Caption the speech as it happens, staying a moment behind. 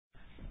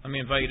Let me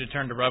invite you to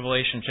turn to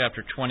Revelation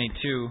chapter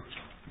 22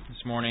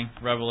 this morning.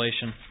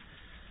 Revelation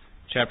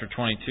chapter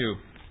 22.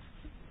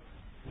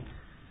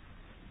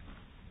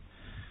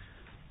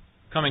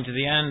 Coming to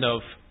the end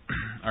of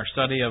our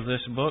study of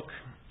this book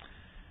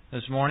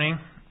this morning,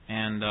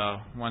 and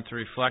want to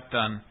reflect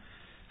on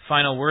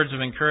final words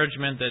of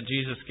encouragement that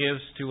Jesus gives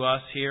to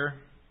us here.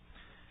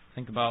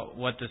 Think about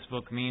what this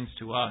book means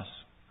to us.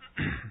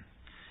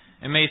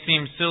 It may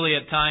seem silly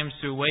at times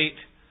to wait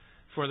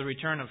for the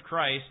return of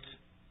Christ.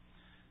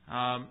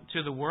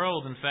 To the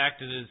world, in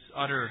fact, it is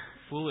utter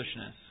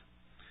foolishness.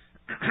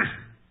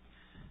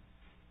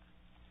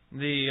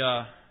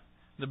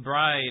 The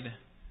bride,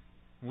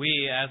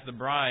 we as the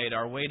bride,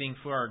 are waiting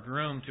for our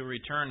groom to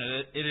return.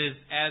 It is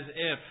as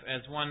if,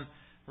 as one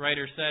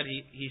writer said,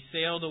 he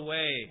sailed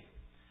away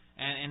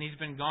and he's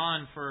been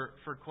gone for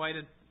quite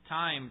a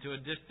time to a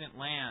distant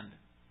land.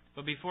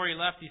 But before he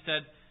left, he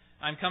said,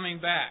 "I'm coming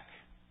back."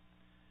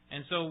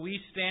 And so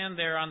we stand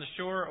there on the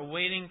shore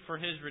awaiting for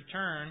his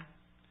return.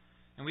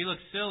 And we look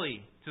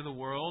silly to the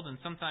world, and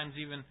sometimes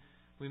even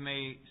we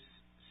may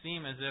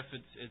seem as if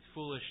it's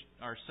foolish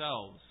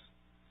ourselves.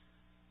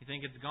 You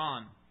think it's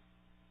gone.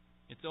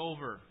 It's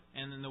over.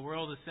 And then the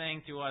world is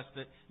saying to us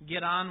that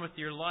get on with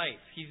your life.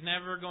 He's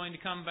never going to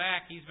come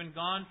back. He's been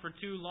gone for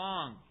too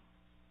long.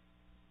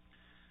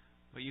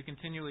 But you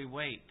continually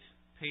wait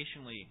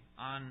patiently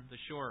on the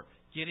shore,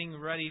 getting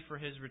ready for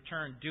his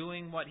return,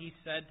 doing what he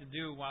said to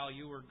do while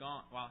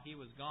he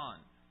was gone.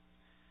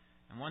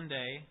 And one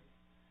day,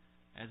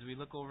 as we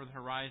look over the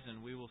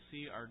horizon, we will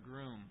see our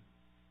groom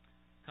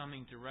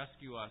coming to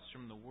rescue us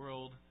from the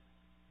world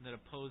that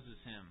opposes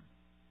him.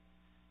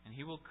 And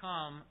he will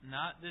come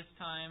not this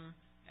time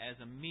as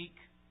a meek,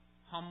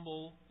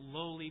 humble,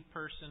 lowly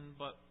person,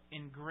 but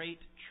in great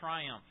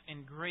triumph,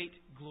 in great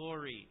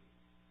glory.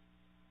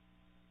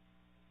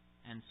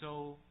 And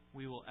so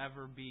we will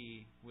ever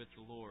be with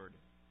the Lord.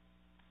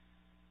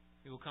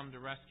 He will come to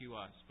rescue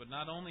us. But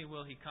not only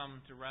will he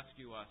come to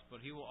rescue us,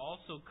 but he will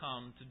also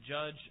come to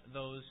judge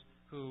those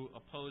who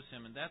oppose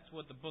him. And that's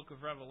what the book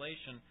of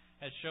Revelation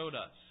has showed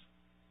us.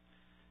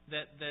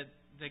 That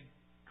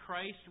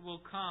Christ will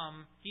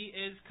come. He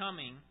is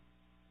coming.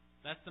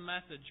 That's the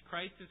message.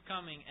 Christ is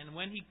coming. And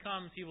when he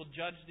comes, he will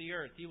judge the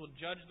earth. He will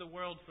judge the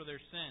world for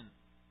their sin.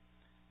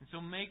 And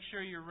so make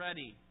sure you're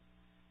ready.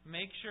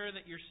 Make sure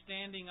that you're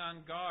standing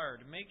on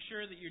guard. Make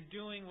sure that you're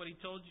doing what he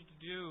told you to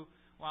do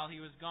while he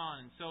was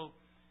gone. And so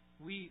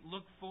we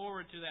look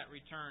forward to that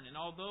return. And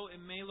although it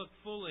may look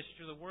foolish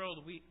to the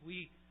world, we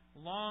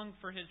long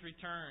for his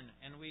return,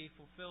 and we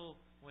fulfill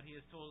what he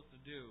has told us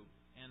to do.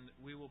 And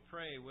we will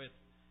pray with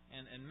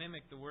and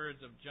mimic the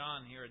words of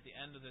John here at the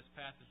end of this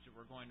passage that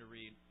we're going to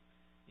read.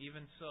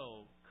 Even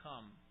so,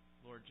 come,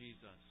 Lord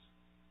Jesus.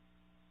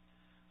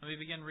 Let me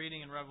begin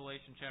reading in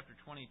Revelation chapter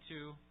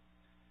 22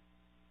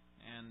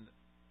 and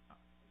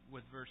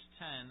with verse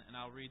 10, and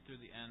I'll read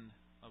through the end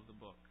of the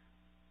book.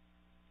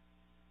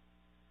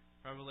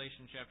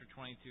 Revelation chapter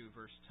 22,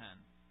 verse 10.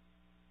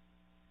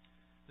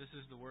 This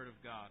is the word of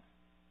God.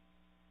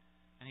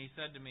 And he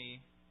said to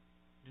me,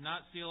 "Do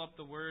not seal up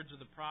the words of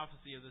the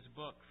prophecy of this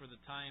book, for the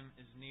time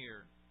is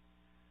near.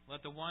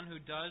 Let the one who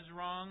does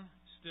wrong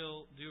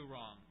still do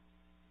wrong,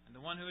 and the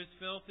one who is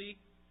filthy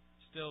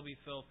still be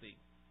filthy.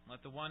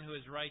 Let the one who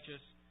is righteous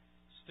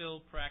still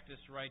practice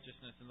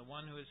righteousness, and the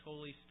one who is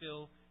holy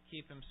still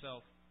keep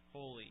himself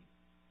holy.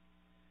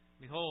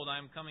 Behold, I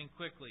am coming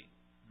quickly,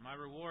 and my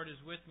reward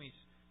is with me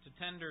to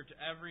tender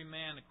to every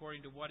man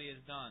according to what he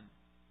has done.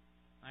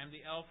 I am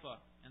the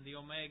Alpha and the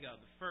Omega,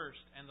 the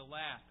first and the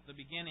last, the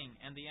beginning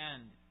and the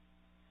end.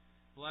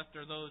 Blessed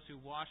are those who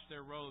wash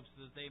their robes,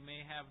 so that they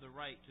may have the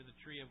right to the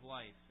tree of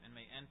life, and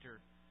may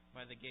enter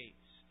by the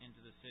gates into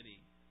the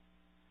city.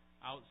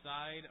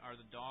 Outside are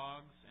the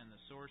dogs, and the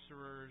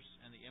sorcerers,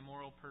 and the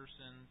immoral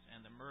persons,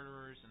 and the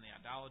murderers, and the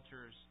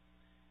idolaters,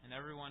 and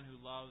everyone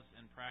who loves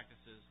and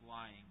practices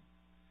lying.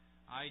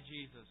 I,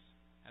 Jesus,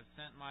 have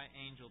sent my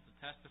angel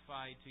to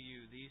testify to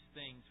you these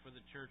things for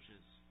the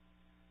churches.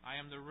 I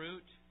am the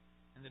root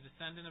and the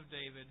descendant of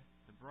David,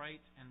 the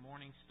bright and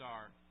morning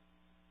star.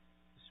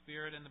 The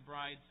Spirit and the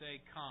bride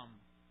say, Come.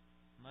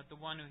 And let the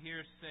one who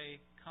hears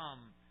say,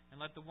 Come. And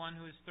let the one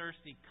who is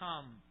thirsty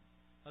come.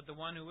 Let the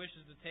one who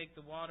wishes to take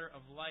the water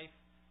of life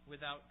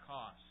without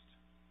cost.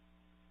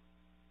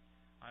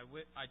 I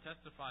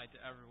testify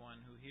to everyone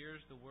who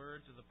hears the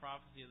words of the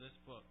prophecy of this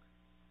book.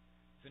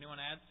 If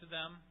anyone adds to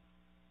them,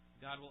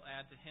 God will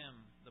add to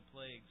him the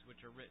plagues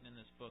which are written in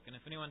this book. And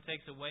if anyone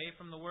takes away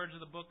from the words of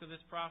the book of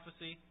this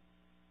prophecy,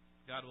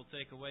 God will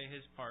take away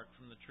his part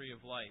from the tree of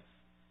life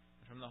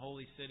and from the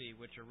holy city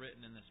which are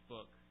written in this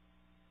book.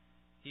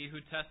 He who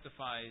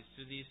testifies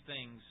to these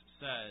things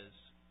says,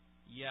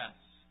 Yes,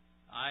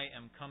 I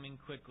am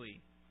coming quickly.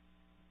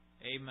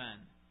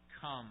 Amen.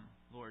 Come,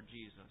 Lord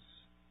Jesus.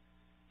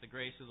 The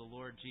grace of the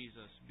Lord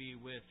Jesus be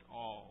with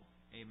all.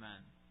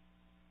 Amen.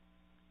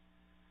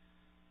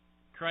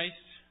 Christ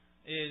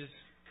is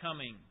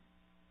coming.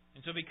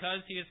 And so because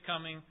he is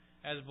coming,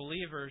 as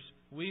believers,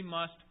 we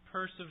must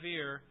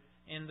persevere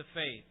in the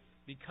faith.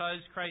 Because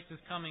Christ is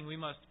coming, we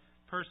must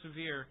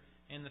persevere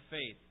in the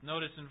faith.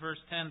 Notice in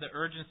verse 10 the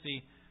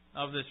urgency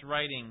of this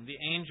writing. The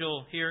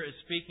angel here is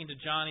speaking to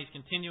John. He's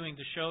continuing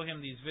to show him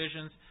these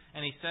visions.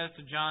 And he says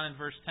to John in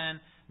verse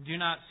 10, "Do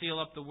not seal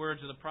up the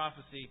words of the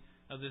prophecy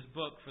of this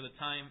book, for the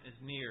time is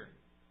near."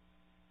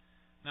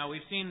 Now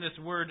we've seen this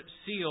word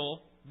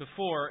seal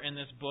before in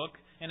this book,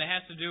 and it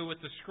has to do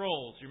with the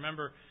scrolls. You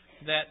remember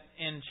that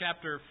in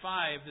chapter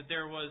 5 that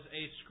there was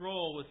a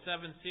scroll with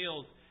 7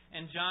 seals,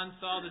 and John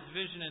saw this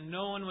vision and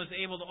no one was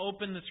able to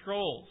open the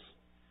scrolls.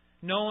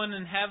 No one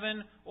in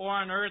heaven or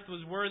on earth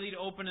was worthy to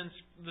open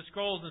the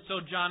scrolls, and so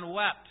John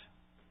wept.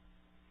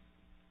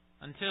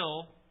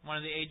 Until one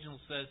of the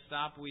angels says,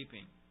 "Stop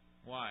weeping."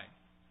 Why?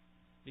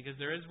 Because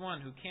there is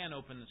one who can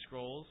open the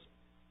scrolls.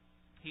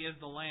 He is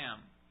the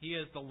Lamb. He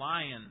is the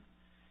Lion.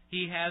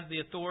 He has the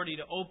authority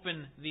to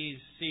open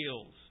these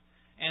seals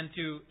and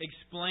to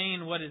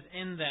explain what is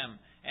in them.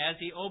 As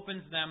He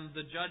opens them,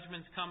 the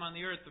judgments come on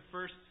the earth. The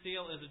first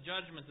seal is a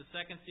judgment. The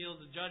second seal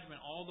is a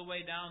judgment, all the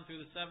way down through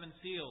the 7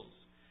 seals.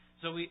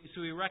 So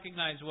we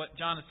recognize what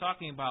John is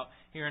talking about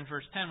here in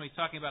verse 10. When he's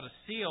talking about a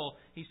seal,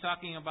 he's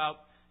talking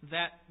about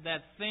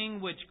that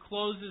thing which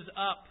closes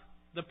up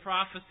the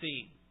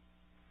prophecy.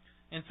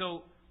 And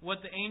so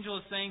what the angel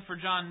is saying for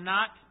John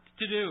not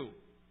to do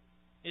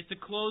is to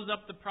close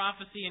up the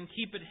prophecy and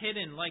keep it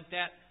hidden, like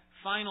that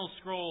final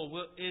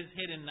scroll is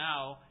hidden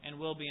now and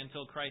will be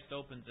until Christ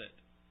opens it.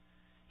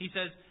 He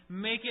says,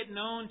 make it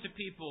known to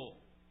people.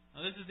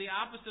 Now this is the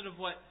opposite of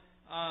what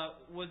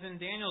was in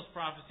Daniel's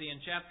prophecy.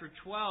 In chapter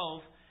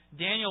 12,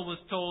 Daniel was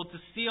told to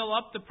seal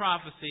up the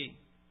prophecy.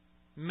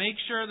 Make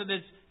sure that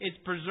it's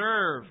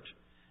preserved.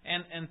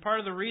 And part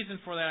of the reason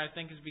for that, I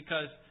think, is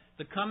because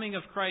the coming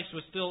of Christ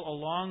was still a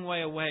long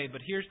way away.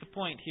 But here's the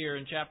point here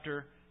in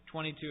chapter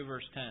 22,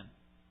 verse 10.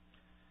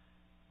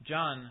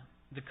 John,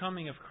 the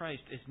coming of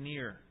Christ is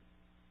near.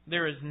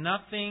 There is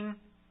nothing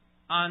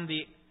on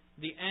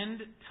the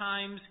end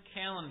times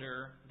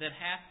calendar that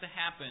has to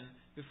happen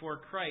before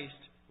Christ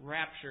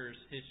raptures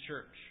His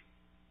church.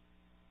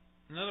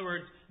 In other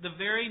words, the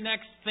very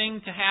next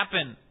thing to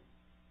happen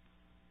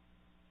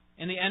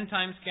in the end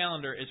times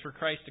calendar is for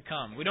Christ to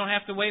come. We don't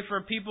have to wait for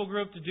a people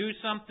group to do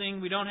something.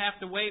 We don't have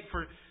to wait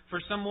for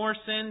some more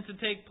sin to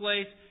take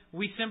place.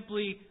 We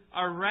simply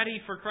are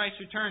ready for Christ's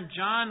return.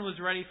 John was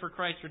ready for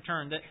Christ's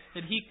return.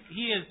 That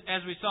he is,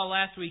 as we saw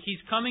last week,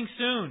 He's coming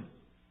soon.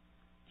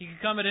 He can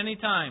come at any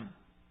time.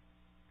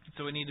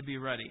 So we need to be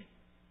ready.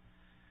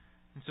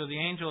 And so the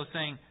angel is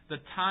saying, the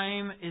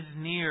time is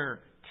near.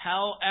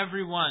 Tell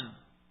everyone.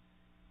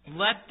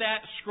 Let that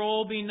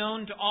scroll be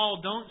known to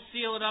all. Don't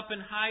seal it up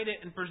and hide it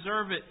and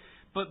preserve it,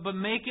 but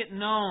make it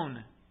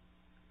known.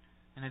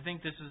 And I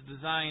think this is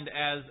designed,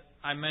 as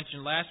I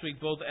mentioned last week,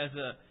 both as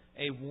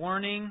a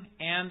warning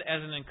and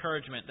as an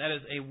encouragement. That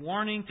is a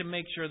warning to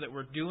make sure that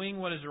we're doing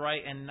what is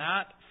right and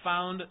not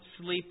found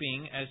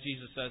sleeping, as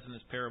Jesus says in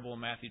this parable in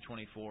Matthew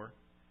 24,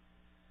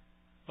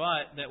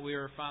 but that we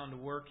are found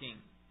working.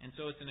 And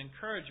so it's an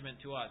encouragement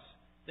to us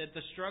that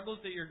the struggles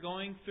that you're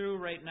going through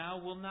right now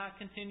will not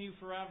continue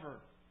forever.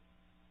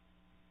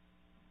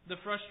 The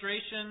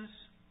frustrations,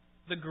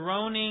 the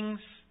groanings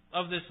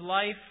of this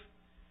life,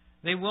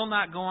 they will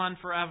not go on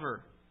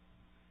forever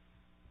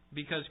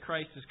because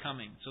Christ is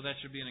coming. So that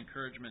should be an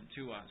encouragement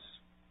to us.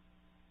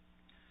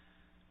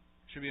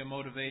 It should be a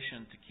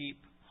motivation to keep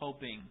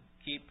hoping,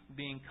 keep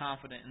being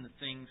confident in the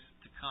things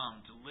to come,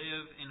 to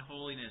live in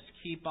holiness,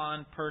 keep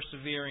on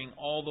persevering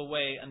all the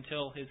way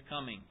until His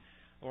coming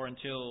or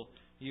until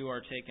you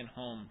are taken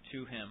home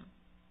to Him.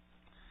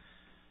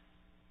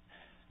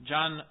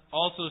 John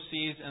also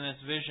sees in this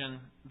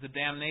vision the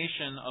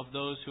damnation of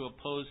those who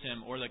oppose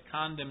Him, or the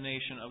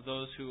condemnation of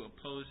those who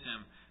oppose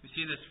Him. We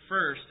see this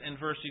first in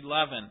verse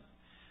 11.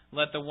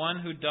 Let the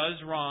one who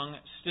does wrong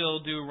still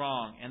do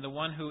wrong, and the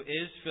one who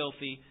is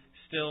filthy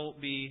still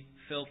be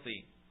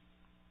filthy.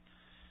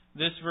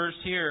 This verse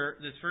here,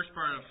 this first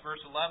part of verse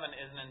 11,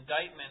 is an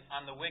indictment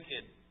on the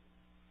wicked.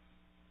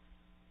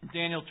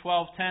 Daniel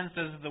 12:10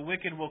 says that the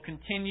wicked will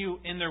continue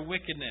in their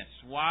wickedness.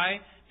 Why?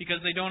 Because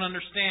they don't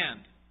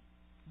understand.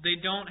 They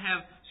don't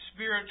have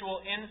spiritual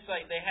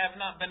insight. They have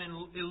not been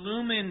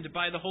illumined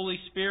by the Holy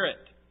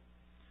Spirit.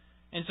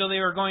 And so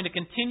they are going to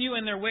continue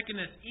in their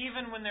wickedness.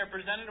 Even when they're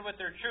presented with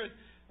the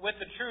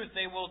truth,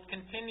 they will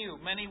continue.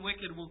 Many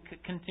wicked will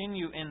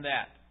continue in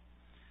that.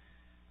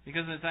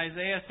 Because as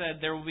Isaiah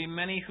said, there will be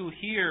many who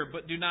hear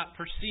but do not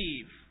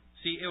perceive.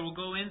 See, it will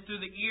go in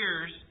through the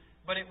ears,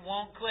 but it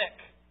won't click.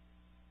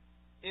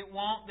 They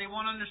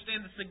won't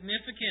understand the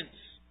significance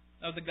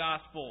of the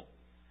gospel,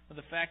 of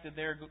the fact that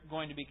they're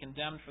going to be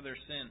condemned for their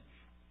sin.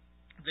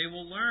 They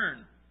will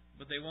learn,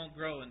 but they won't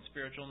grow in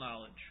spiritual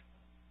knowledge.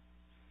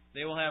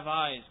 They will have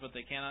eyes, but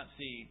they cannot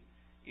see,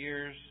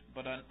 ears,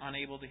 but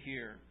unable to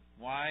hear.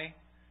 Why?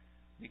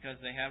 Because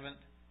they haven't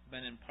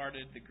been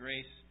imparted the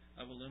grace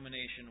of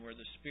illumination, where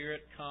the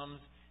Spirit comes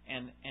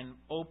and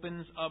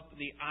opens up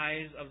the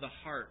eyes of the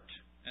heart,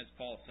 as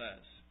Paul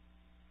says.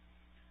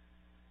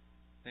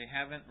 They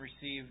haven't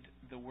received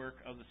the work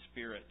of the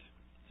Spirit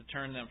to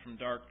turn them from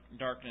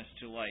darkness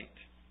to light.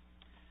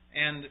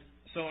 And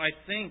so I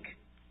think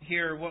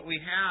here what we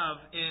have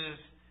is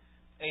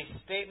a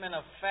statement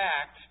of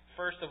fact,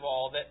 first of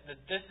all, that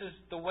this is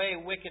the way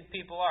wicked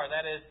people are.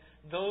 That is,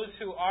 those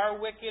who are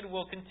wicked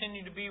will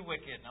continue to be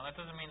wicked. Now, that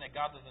doesn't mean that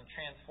God doesn't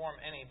transform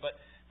any, but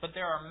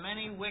there are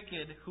many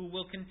wicked who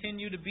will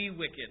continue to be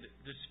wicked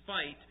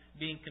despite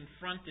being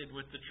confronted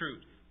with the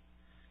truth.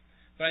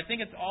 But I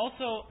think it's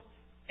also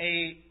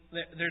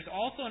there's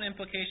also an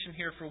implication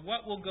here for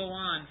what will go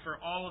on for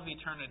all of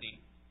eternity.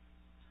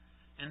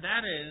 And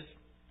that is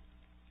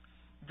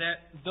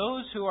that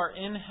those who are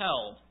in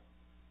hell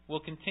will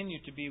continue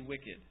to be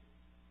wicked.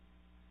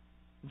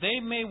 They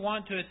may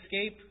want to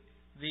escape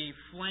the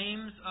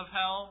flames of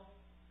hell.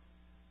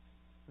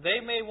 They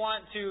may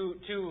want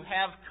to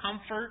have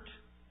comfort.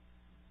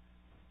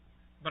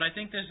 But I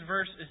think this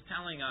verse is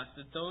telling us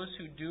that those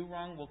who do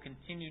wrong will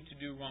continue to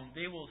do wrong.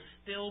 They will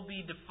still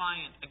be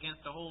defiant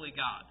against a holy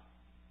God.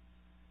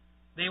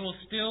 They will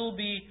still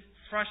be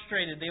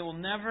frustrated. They will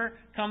never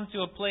come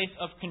to a place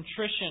of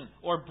contrition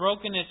or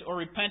brokenness or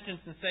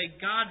repentance and say,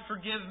 God,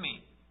 forgive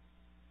me.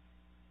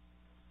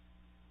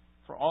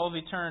 For all of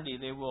eternity,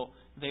 they will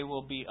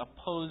be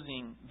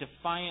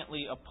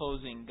defiantly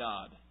opposing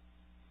God.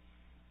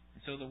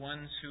 And so the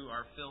ones who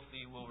are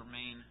filthy will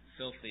remain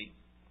filthy.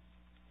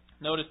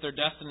 Notice their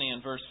destiny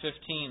in verse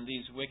 15,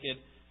 these wicked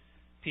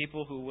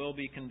people who will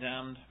be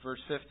condemned.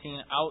 Verse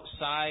 15,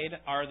 outside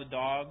are the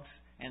dogs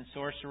and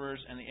sorcerers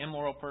and the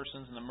immoral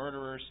persons and the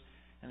murderers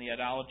and the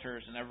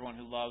idolaters and everyone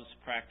who loves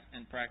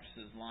and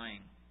practices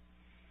lying.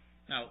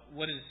 Now,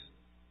 what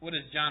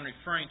is John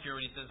referring to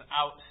when he says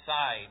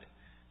outside?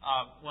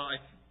 Well,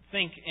 I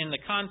think in the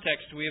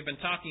context we have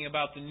been talking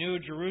about the New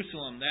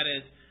Jerusalem. That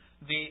is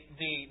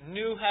the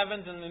new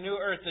heavens and the new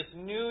earth, this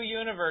new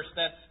universe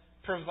that's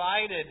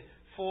provided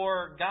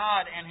for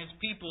God and His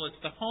people.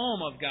 It's the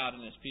home of God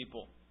and His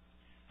people.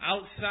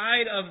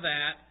 Outside of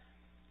that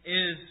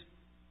is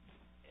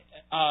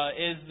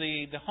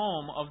the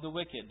home of the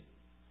wicked.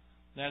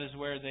 That is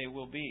where they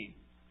will be.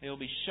 They will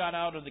be shut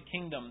out of the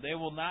kingdom. There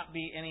will not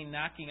be any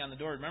knocking on the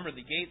door. Remember,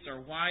 the gates are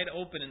wide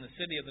open in the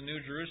city of the New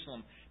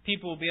Jerusalem.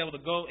 People will be able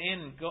to go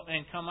in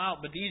and come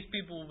out, but these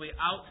people will be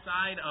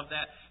outside of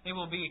that. They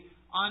will be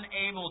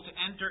unable to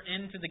enter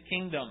into the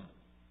kingdom.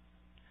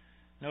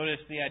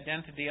 Notice the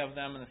identity of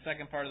them in the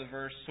second part of the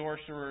verse: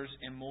 sorcerers,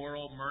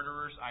 immoral,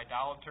 murderers,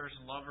 idolaters,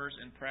 lovers,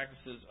 and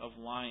practices of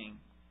lying.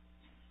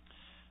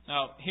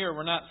 Now, here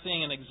we're not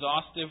seeing an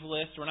exhaustive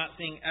list. We're not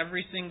seeing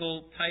every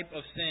single type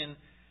of sin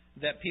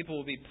that people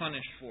will be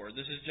punished for.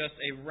 This is just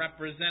a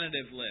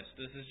representative list.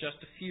 This is just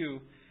a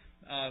few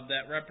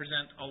that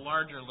represent a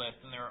larger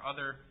list. And there are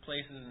other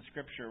places in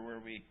Scripture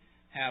where we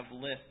have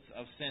lists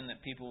of sin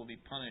that people will be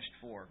punished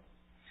for.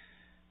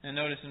 And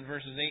notice in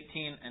verses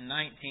 18 and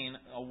 19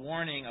 a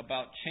warning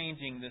about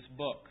changing this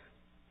book.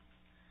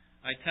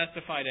 I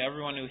testify to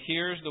everyone who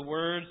hears the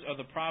words of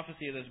the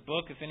prophecy of this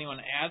book. If anyone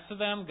adds to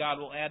them, God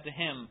will add to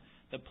him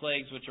the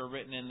plagues which are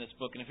written in this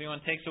book. And if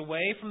anyone takes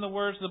away from the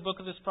words of the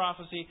book of this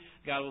prophecy,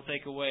 God will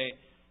take away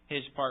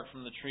his part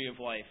from the tree of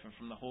life and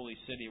from the holy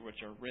city which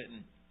are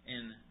written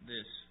in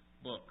this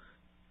book.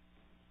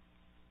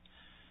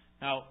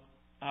 Now,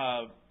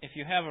 if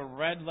you have a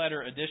red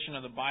letter edition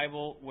of the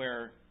Bible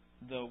where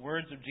the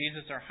words of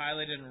Jesus are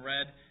highlighted in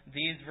red,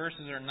 these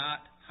verses are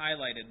not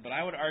highlighted. But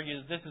I would argue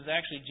that this is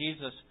actually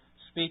Jesus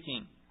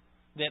speaking.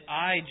 That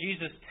I,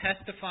 Jesus,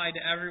 testify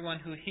to everyone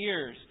who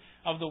hears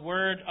of the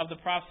word of the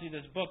prophecy of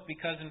this book,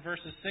 because in verse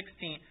 16,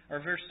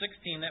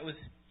 that was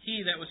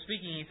he that was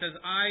speaking. He says,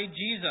 I,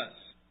 Jesus.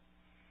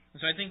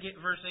 And so I think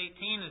verse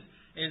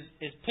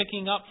 18 is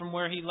picking up from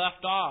where he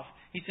left off.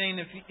 He's saying,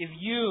 if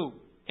you,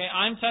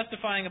 I'm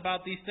testifying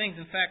about these things.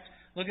 In fact,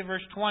 look at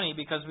verse 20,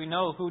 because we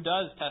know who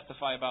does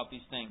testify about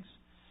these things.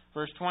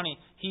 Verse 20,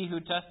 he who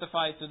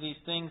testifies to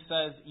these things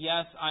says,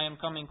 yes, I am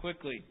coming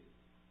quickly.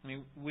 I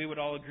mean, we would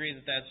all agree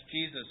that that's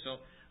Jesus. So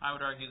I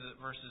would argue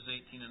that verses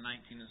 18 and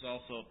 19 is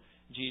also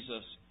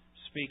Jesus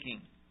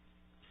speaking.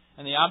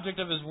 And the object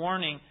of his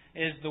warning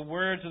is the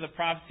words of the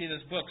prophecy of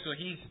this book. So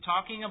he's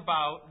talking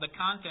about the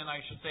content,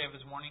 I should say, of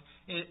his warning,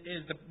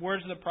 is the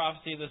words of the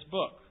prophecy of this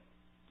book.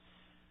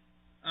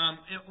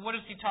 What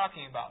is he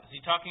talking about? Is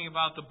he talking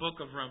about the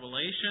book of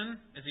Revelation?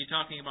 Is he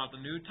talking about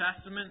the New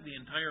Testament, the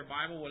entire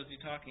Bible? What is he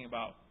talking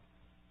about?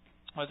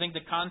 Well, I think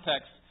the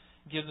context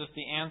gives us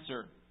the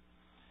answer.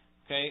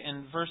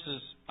 In verses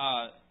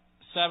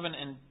 7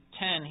 and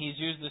 10, he's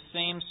used the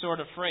same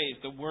sort of phrase,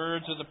 the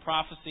words of the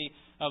prophecy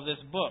of this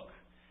book.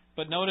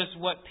 But notice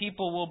what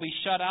people will be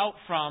shut out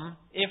from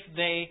if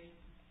they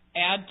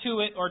add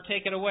to it or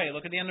take it away.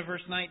 Look at the end of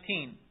verse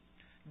 19.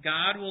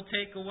 God will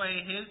take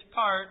away his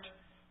part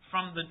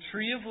from the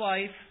tree of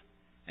life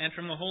and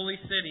from the holy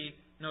city,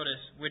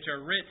 notice, which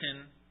are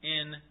written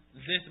in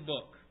this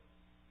book.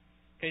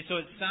 So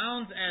it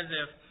sounds as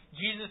if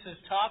Jesus is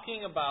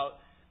talking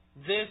about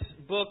this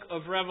book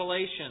of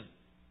Revelation.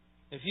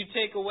 If you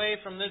take away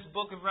from this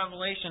book of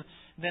Revelation,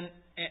 then,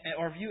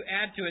 or if you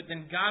add to it,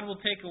 then God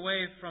will take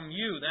away from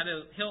you. That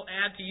is, He'll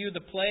add to you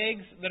the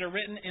plagues that are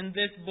written in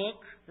this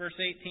book, verse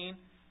 18,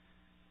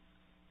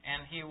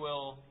 and He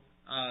will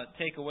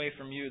take away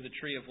from you the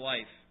tree of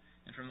life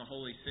and from the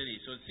holy city.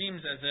 So it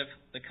seems as if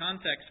the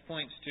context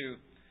points to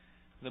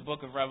the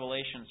book of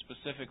Revelation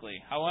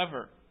specifically.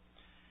 However,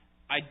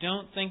 I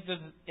don't think that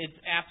it's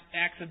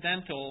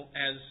accidental,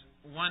 as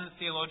one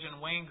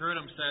theologian, Wayne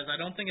Grudem, says. I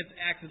don't think it's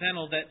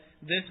accidental that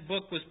this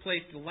book was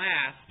placed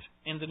last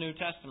in the New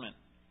Testament.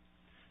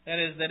 That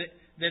is, that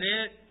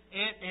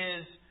it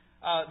is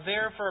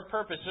there for a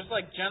purpose. Just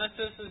like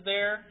Genesis is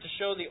there to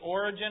show the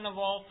origin of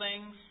all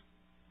things,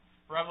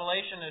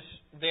 Revelation is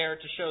there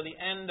to show the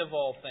end of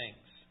all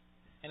things.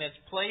 And it's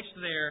placed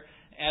there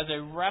as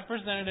a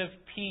representative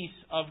piece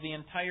of the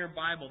entire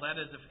Bible.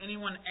 That is, if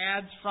anyone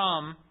adds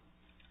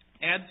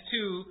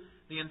to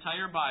the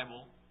entire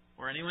Bible,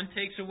 or anyone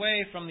takes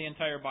away from the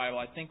entire Bible,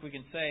 I think we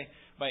can say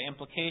by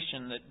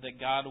implication that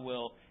God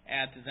will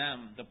add to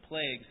them the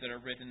plagues that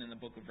are written in the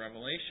book of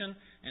Revelation,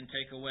 and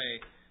take away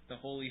the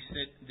holy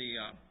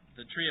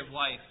the tree of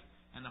life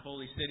and the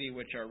holy city,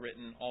 which are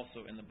written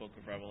also in the book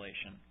of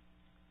Revelation.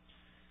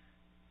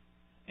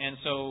 And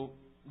so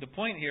the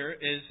point here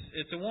is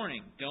it's a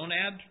warning. Don't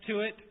add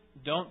to it.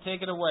 Don't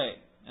take it away.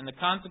 And the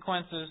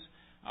consequences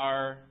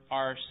are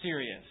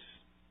serious.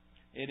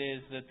 It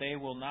is that they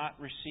will not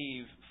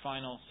receive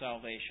final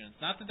salvation.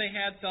 It's not that they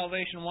had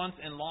salvation once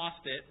and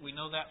lost it. We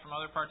know that from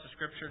other parts of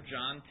Scripture.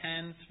 John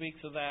 10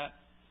 speaks of that.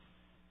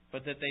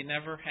 But that they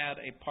never had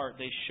a part.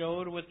 They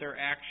showed with their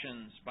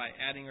actions, by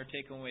adding or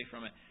taking away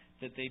from it,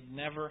 that they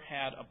never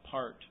had a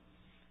part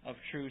of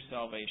true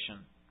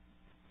salvation.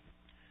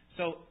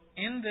 So,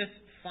 in this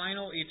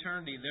final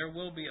eternity, there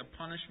will be a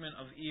punishment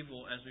of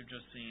evil, as we've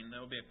just seen. There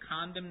will be a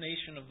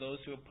condemnation of those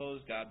who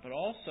oppose God. But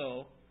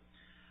also,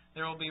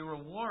 there will be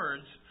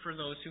rewards for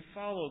those who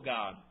follow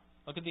God.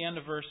 Look at the end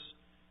of verse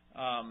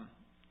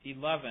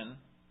 11.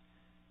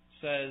 It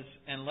says,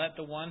 "And let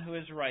the one who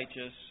is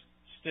righteous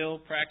still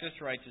practice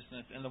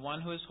righteousness, and the one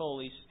who is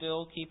holy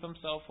still keep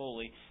himself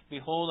holy.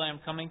 Behold, I am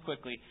coming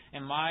quickly,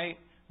 and my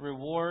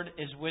reward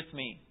is with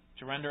me,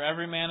 to render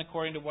every man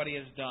according to what he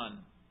has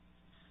done."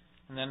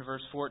 And then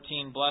verse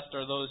 14, "Blessed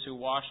are those who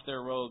wash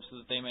their robes, so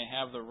that they may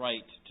have the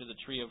right to the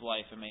tree of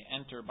life, and may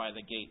enter by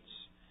the gates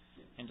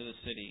into the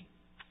city."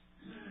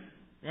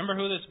 Remember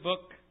who this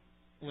book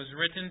was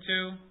written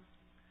to?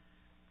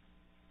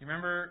 You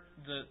remember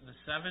the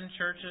 7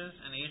 churches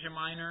in Asia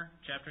Minor,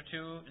 chapter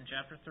 2 and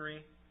chapter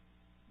 3?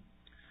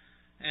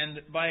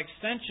 And by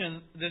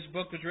extension, this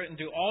book was written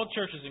to all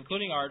churches,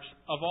 including ours,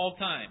 of all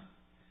time.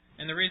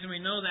 And the reason we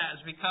know that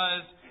is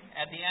because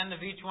at the end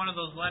of each one of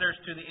those letters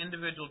to the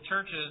individual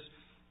churches,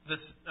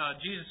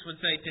 Jesus would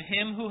say, "To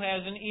him who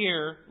has an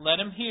ear, let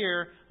him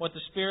hear what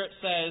the Spirit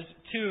says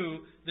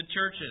to the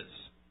churches."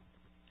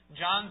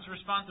 John's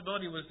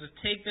responsibility was to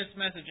take this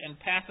message and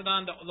pass it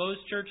on to those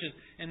churches,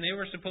 and they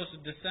were supposed to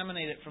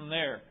disseminate it from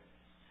there.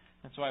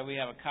 That's why we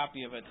have a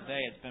copy of it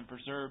today. It's been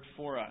preserved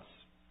for us.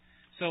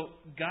 So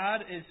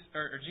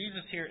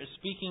Jesus here is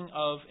speaking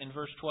of, in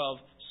verse 12,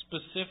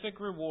 specific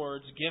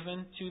rewards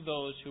given to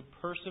those who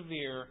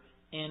persevere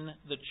in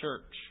the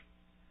church,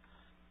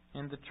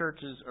 in the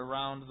churches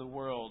around the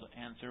world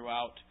and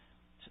throughout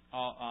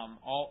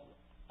all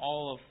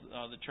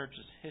of the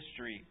church's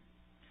history.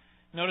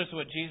 Notice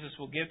what Jesus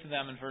will give to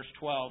them in verse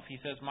 12. He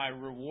says, "My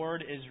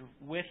reward is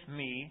with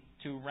me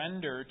to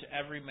render to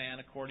every man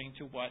according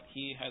to what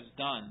he has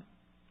done."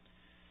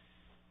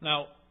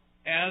 Now,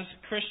 as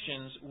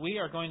Christians, we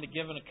are going to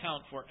give an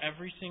account for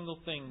every single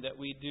thing that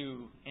we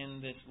do in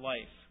this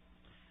life.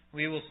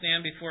 We will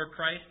stand before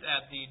Christ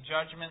at the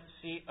judgment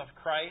seat of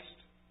Christ.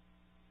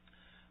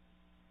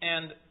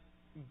 And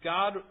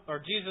God, or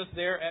Jesus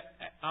there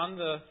on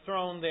the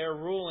throne there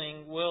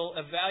ruling, will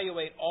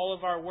evaluate all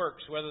of our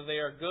works, whether they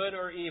are good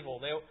or evil,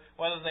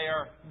 whether they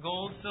are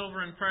gold,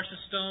 silver, and precious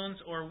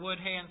stones, or wood,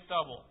 hay, and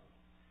stubble.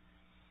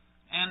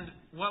 And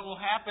what will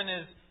happen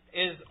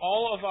is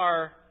all of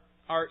our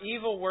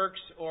evil works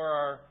or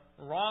our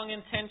wrong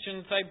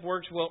intention type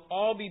works will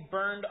all be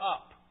burned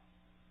up,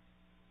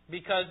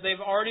 because they've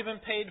already been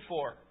paid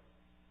for.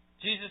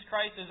 Jesus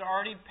Christ has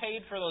already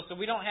paid for those, so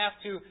we don't have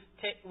to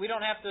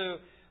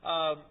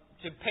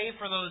pay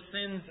for those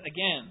sins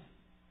again.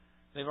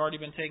 They've already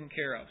been taken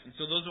care of. And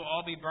so those will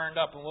all be burned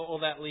up. And what will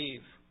that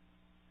leave?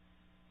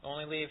 It'll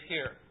only leave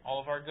here all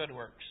of our good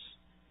works.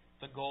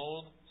 The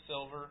gold,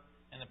 silver,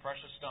 and the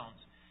precious stones.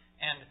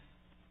 And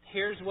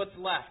here's what's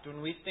left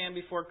when we stand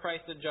before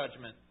Christ at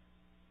judgment.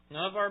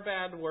 None of our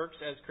bad works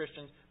as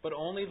Christians, but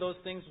only those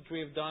things which we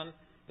have done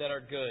that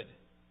are good.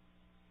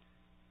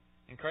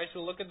 And Christ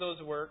will look at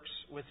those works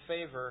with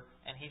favor,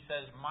 and He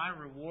says, "My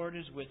reward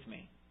is with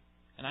me.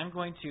 And I'm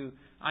going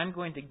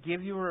to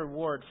give you a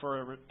reward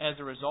as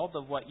a result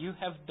of what you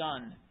have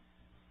done.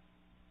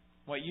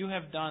 What you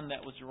have done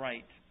that was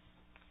right."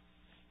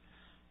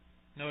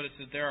 Notice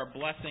that there are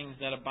blessings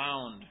that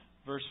abound.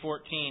 Verse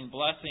 14,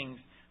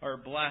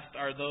 blessed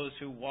are those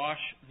who wash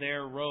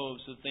their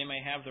robes, so that they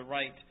may have the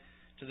right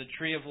to the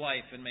tree of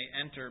life and may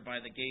enter by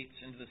the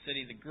gates into the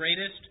city. The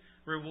greatest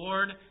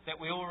reward that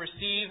we will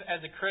receive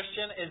as a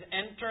Christian is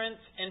entrance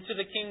into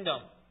the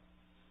kingdom.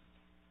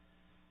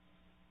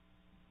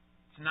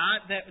 It's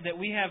not that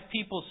we have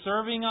people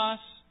serving us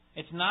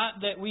It's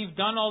not that we've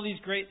done all these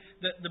great...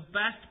 The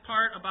best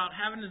part about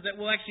heaven is that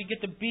we'll actually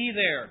get to be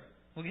there.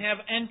 We'll have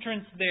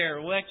entrance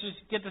there. We'll actually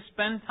get to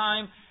spend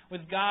time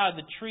with God,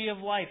 the tree of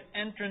life,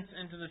 entrance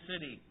into the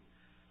city.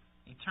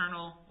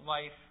 Eternal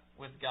life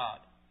with God.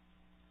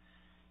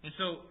 And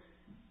so,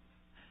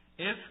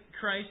 if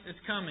Christ is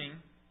coming,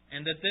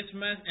 and that this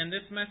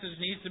message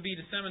needs to be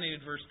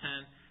disseminated, verse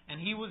 10,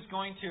 and He was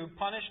going to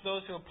punish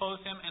those who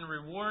oppose Him and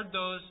reward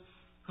those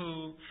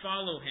who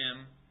follow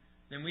Him,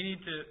 then we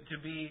need to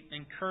be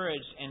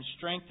encouraged and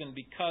strengthened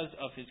because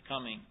of His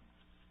coming.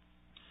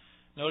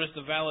 Notice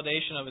the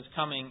validation of His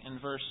coming in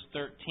verse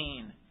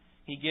 13.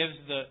 He gives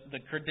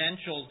the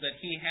credentials that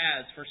He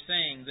has for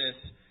saying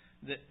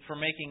this, for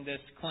making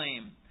this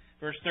claim.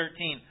 Verse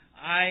 13,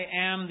 I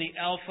am the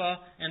Alpha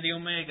and the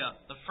Omega,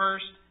 the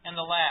first and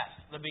the last,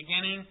 the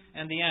beginning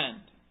and the end.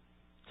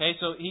 Okay,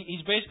 so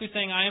he's basically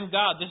saying, I am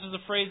God. This is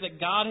a phrase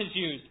that God has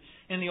used.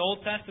 In the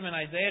Old Testament,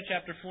 Isaiah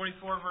chapter 44,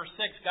 verse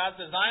 6, God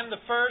says, I am the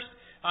first,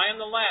 I am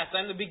the last,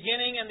 I am the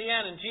beginning and the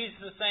end. And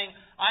Jesus is saying,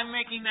 I'm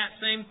making that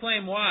same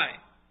claim.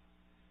 Why?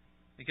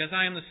 Because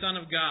I am the Son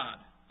of God.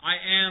 I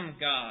am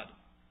God.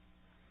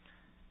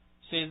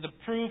 See, the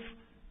proof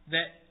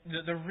that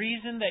the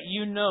reason that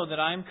you know that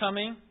I'm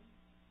coming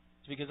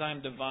is because I am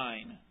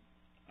divine.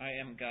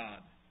 I am God.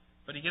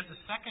 But He gives a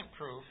second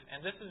proof, and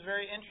this is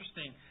very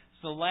interesting.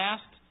 It's the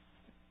last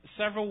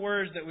several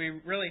words that we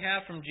really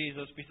have from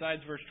Jesus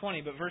besides verse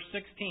 20, but verse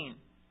 16.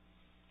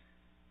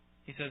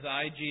 He says,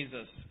 I,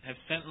 Jesus, have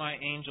sent my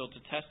angel to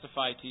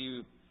testify to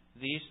you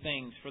these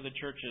things for the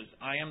churches.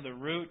 I am the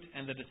root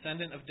and the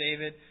descendant of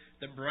David,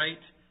 the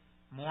bright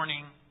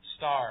morning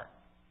star.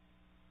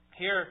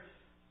 Here,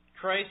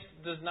 Christ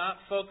does not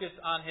focus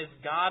on His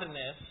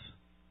godness.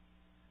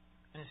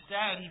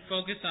 Instead, He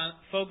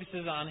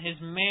focuses on His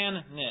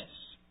manness.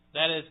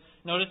 That is,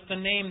 notice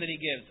the name that He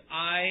gives.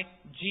 I,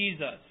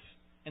 Jesus.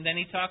 And then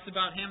He talks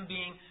about Him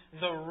being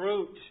the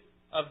root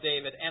of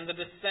David and the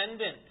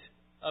descendant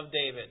of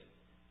David.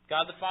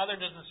 God the Father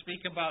doesn't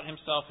speak about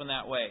Himself in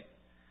that way.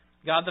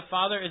 God the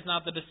Father is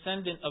not the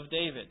descendant of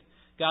David.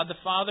 God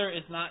the Father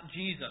is not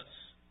Jesus.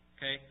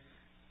 Okay?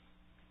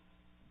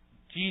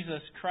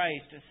 Jesus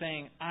Christ is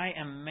saying, I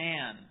am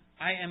man.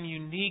 I am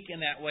unique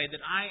in that way,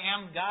 that I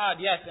am God,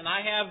 yes, and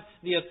I have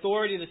the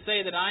authority to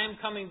say that I am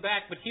coming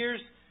back. But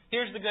here's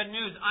the good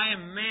news. I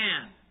am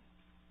man.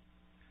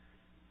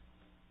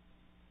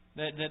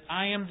 That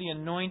I am the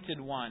anointed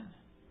one.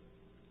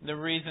 The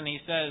reason he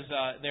says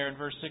there in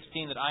verse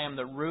 16 that I am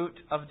the root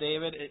of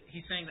David,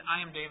 he's saying that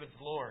I am David's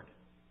Lord.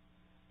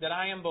 That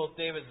I am both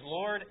David's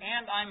Lord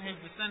and I'm his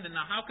descendant.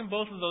 Now, how can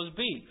both of those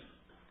be?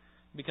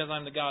 Because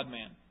I'm the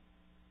God-man.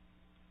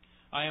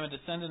 I am a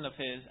descendant of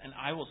His, and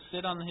I will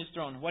sit on His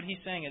throne. What He's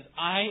saying is,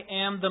 I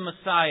am the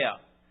Messiah.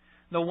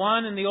 The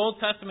one in the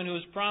Old Testament who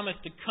was promised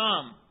to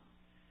come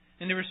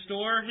and to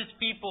restore His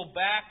people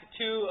back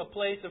to a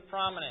place of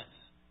prominence.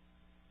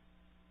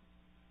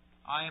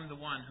 I am the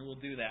one who will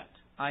do that.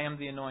 I am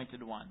the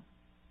anointed one.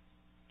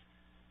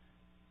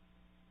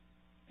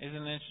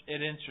 Isn't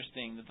it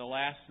interesting that the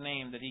last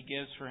name that He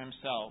gives for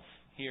Himself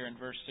here in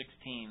verse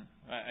 16,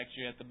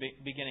 actually at the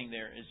beginning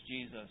there, is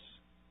Jesus.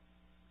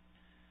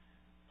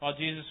 While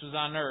Jesus was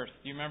on earth,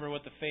 do you remember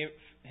what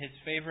His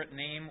favorite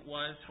name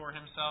was for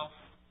Himself?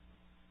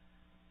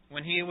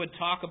 When He would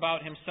talk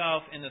about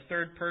Himself in the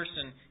third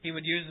person, He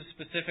would use a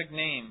specific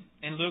name.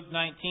 In Luke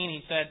 19,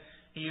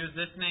 He used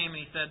this name,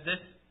 and He said, this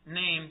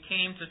name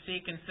came to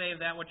seek and save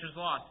that which is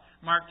lost.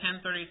 Mark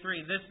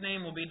 10:33, this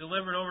name will be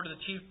delivered over to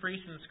the chief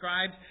priests and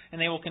scribes,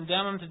 and they will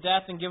condemn him to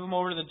death and give him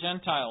over to the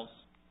Gentiles.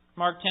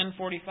 Mark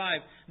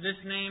 10:45, this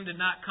name did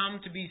not come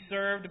to be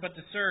served, but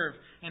to serve,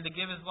 and to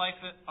give His life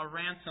a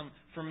ransom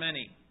for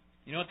many.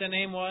 You know what that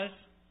name was?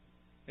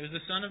 It was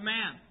the Son of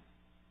Man.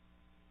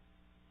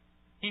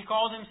 He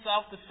called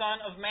Himself the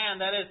Son of Man.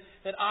 That is,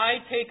 that I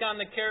take on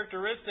the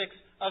characteristics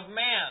of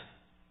man.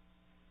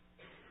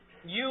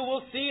 You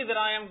will see that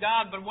I am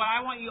God, but what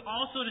I want you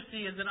also to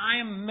see is that I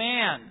am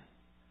man.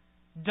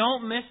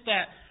 Don't miss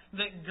that.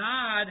 That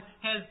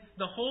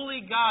the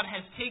Holy God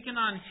has taken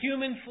on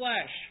human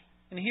flesh.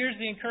 And here's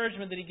the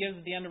encouragement that He gives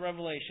at the end of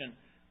Revelation.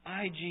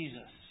 I,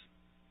 Jesus,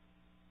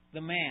 the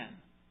man.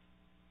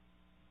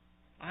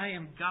 I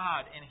am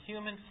God in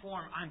human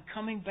form. I'm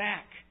coming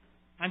back.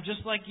 I'm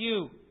just like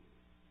you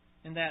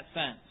in that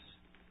sense.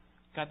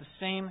 Got the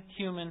same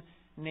human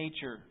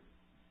nature.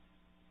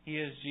 He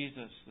is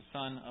Jesus, the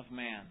Son of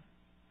Man.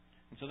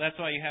 And so that's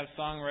why you have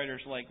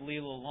songwriters like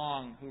Leela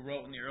Long, who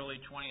wrote in the early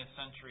 20th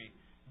century,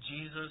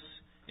 Jesus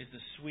is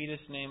the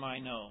sweetest name I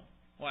know.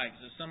 Why? Is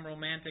it some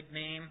romantic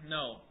name?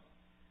 No.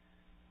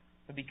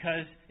 But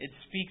because it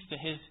speaks to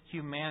His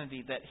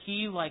humanity, that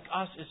He, like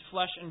us, is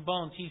flesh and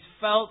bones. He's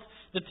felt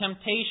the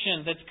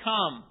temptation that's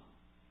come.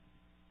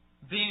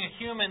 Being a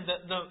human,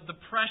 the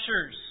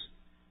pressures,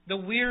 the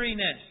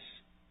weariness.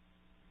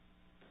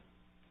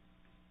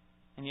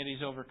 And yet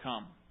He's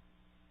overcome.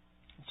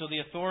 So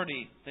the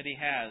authority that He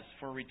has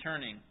for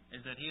returning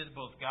is that He is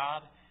both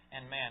God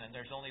and man. And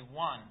there's only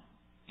one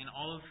in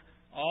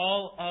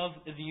all of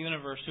the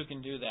universe who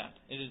can do that.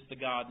 It is the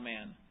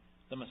God-man.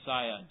 the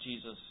Messiah,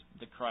 Jesus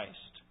the Christ.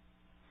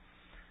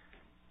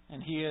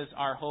 And He is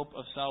our hope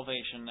of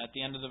salvation. At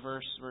the end of the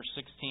verse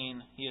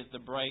 16, He is the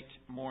bright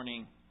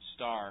morning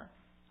star.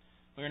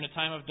 We're in a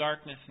time of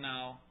darkness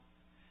now,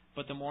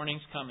 but the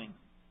morning's coming.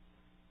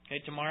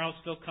 Okay, tomorrow's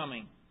still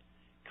coming.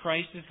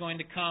 Christ is going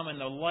to come and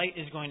the light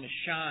is going to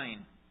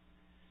shine.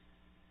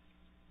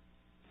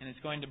 And it's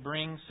going to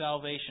bring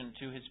salvation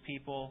to His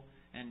people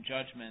and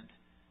judgment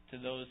to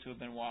those who have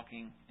been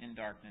walking in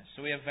darkness.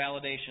 So we have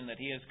validation that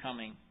He is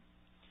coming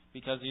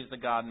because He is the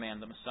God-man,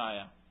 the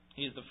Messiah.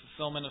 He is the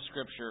fulfillment of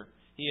Scripture.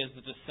 He is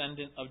the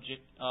descendant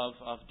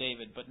of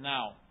David. But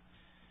now,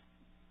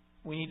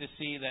 we need to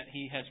see that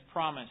He has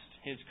promised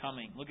His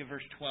coming. Look at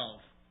verse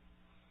 12.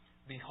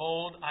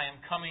 Behold, I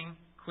am coming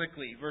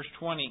quickly. Verse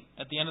 20,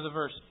 at the end of the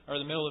verse, or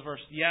the middle of the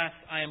verse. Yes,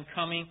 I am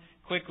coming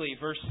quickly.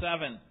 Verse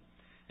 7.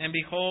 And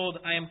behold,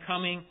 I am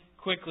coming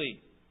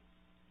quickly.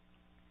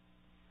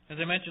 As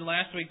I mentioned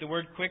last week, the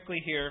word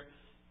quickly here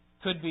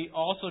could be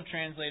also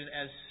translated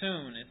as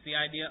soon. It's the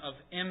idea of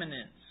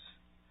imminence.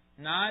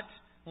 Not,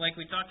 like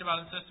we talked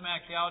about in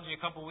systematic theology a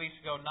couple weeks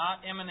ago,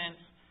 not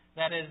imminence,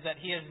 that is, that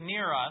He is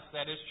near us,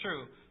 that is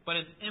true, but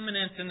it's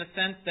imminence in the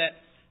sense that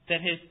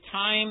His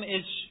time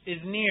is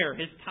near.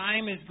 His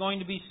time is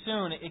going to be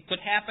soon. It could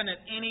happen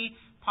at any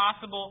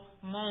possible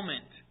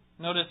moment.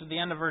 Notice at the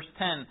end of verse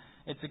 10,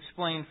 it's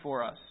explained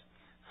for us.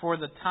 For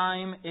the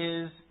time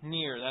is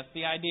near. That's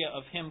the idea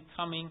of Him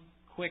coming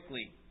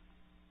quickly.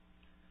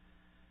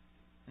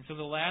 And so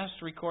the last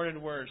recorded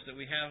words that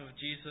we have of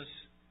Jesus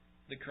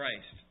the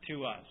Christ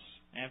to us,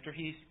 after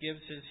He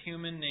gives His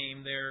human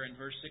name there in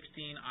verse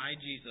 16, I,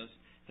 Jesus,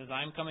 says,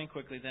 I'm coming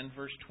quickly. Then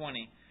verse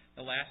 20,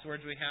 the last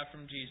words we have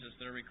from Jesus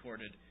that are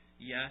recorded,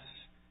 yes,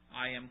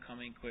 I am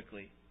coming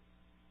quickly.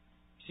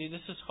 See,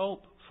 this is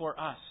hope for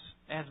us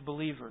as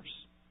believers,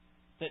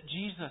 that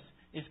Jesus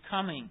is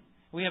coming.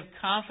 We have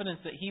confidence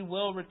that He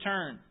will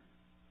return.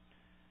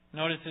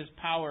 Notice His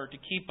power to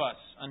keep us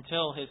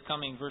until His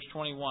coming. Verse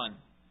 21.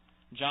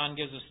 John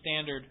gives a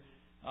standard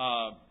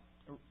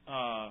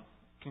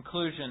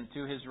conclusion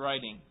to his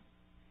writing.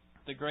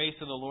 The grace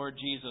of the Lord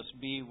Jesus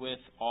be with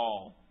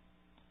all.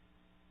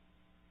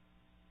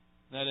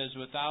 That is,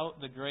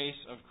 without the grace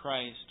of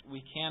Christ,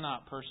 we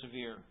cannot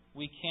persevere.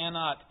 We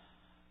cannot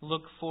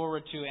look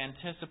forward to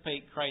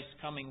anticipate Christ's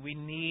coming. We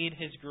need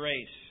His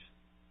grace.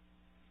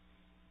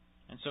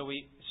 And so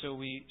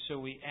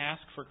we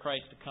ask for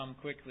Christ to come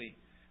quickly.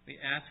 We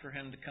ask for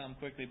Him to come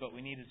quickly, but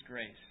we need His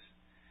grace.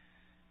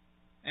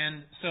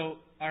 And so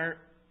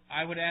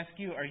I would ask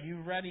you, are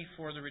you ready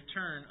for the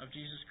return of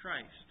Jesus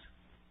Christ?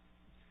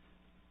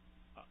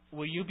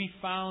 Will you be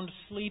found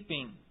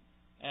sleeping,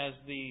 as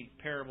the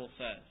parable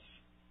says?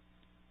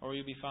 Or will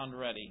you be found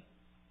ready?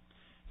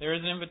 There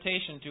is an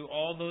invitation to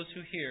all those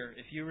who hear.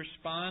 If you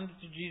respond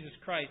to Jesus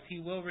Christ,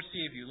 He will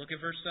receive you. Look at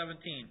verse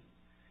 17.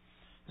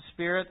 The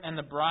Spirit and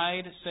the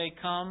bride say,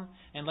 come,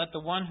 and let the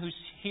one who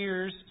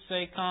hears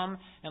say, come,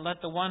 and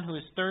let the one who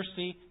is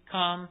thirsty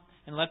come,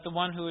 and let the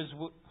one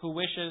who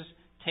wishes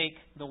take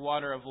the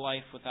water of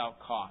life without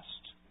cost.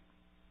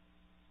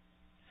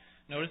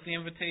 Notice the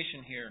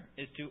invitation here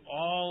is to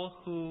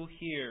all who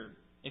hear.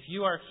 If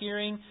you are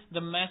hearing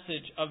the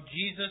message of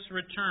Jesus'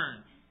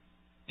 return,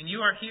 and you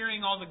are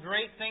hearing all the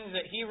great things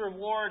that He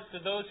rewards to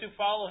those who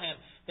follow Him,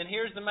 then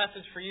here's the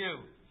message for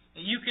you.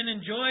 That you can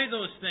enjoy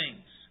those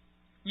things.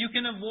 You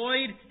can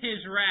avoid His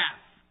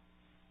wrath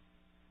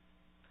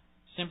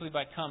simply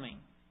by coming.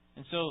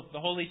 And so the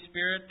Holy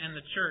Spirit and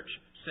the church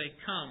say,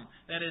 come.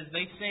 That is,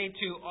 they say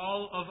to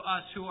all of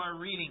us who are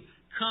reading,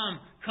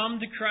 come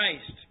to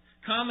Christ.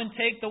 Come and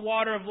take the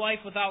water of life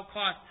without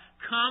cost.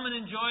 Come and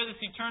enjoy this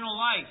eternal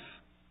life.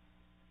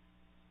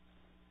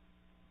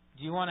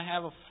 Do you want to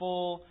have a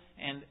full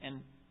and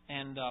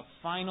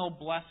final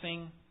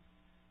blessing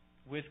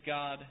with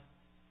God?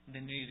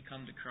 Then you need to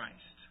come to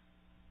Christ.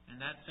 And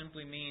that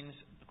simply means,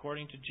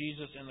 according to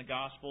Jesus in the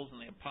Gospels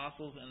and the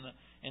Apostles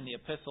and the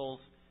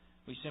Epistles,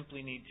 we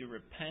simply need to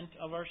repent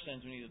of our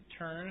sins. We need to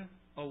turn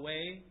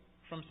away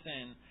from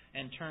sin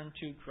and turn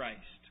to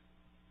Christ.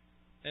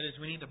 That is,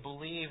 we need to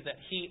believe that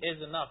He is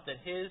enough,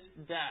 that His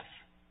death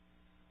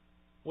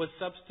was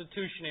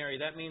substitutionary.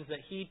 That means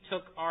that He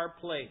took our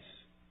place.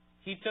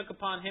 He took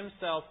upon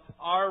Himself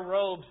our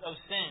robes of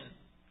sin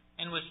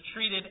and was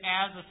treated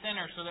as a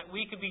sinner so that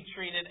we could be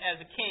treated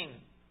as a king.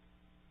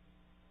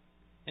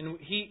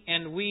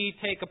 And we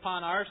take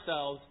upon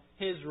ourselves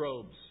His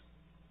robes.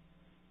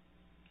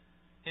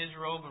 His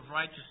robe of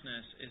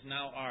righteousness is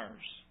now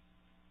ours.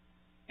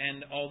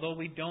 And although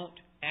we don't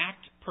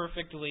act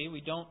perfectly,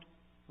 we don't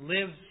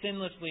live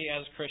sinlessly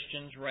as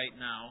Christians right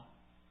now,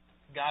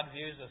 God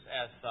views us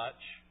as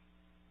such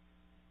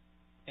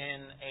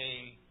in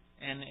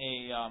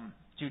a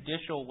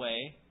judicial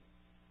way,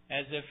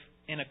 as if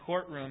in a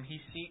courtroom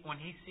when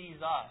He sees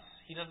us,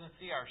 He doesn't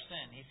see our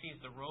sin. He sees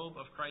the robe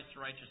of Christ's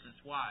righteousness.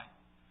 Why?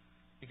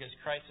 Because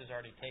Christ has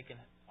already taken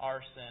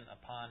our sin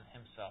upon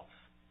Himself.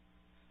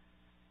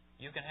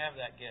 You can have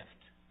that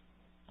gift.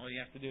 All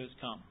you have to do is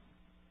come.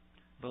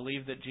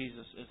 Believe that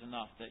Jesus is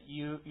enough, that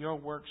your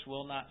works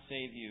will not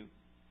save you.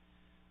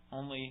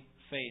 only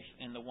faith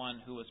in the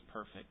one who is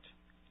perfect,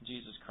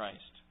 Jesus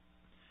Christ.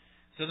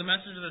 So the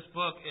message of this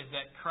book is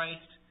that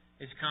Christ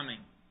is coming.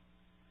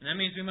 And that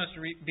means we must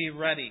be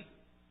ready.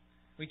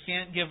 We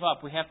can't give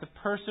up. We have to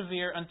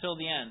persevere until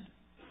the end.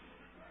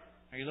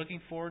 Are you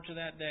looking forward to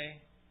that day?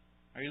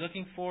 Are you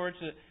looking forward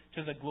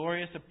to the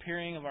glorious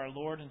appearing of our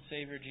Lord and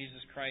Savior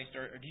Jesus Christ?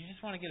 Or do you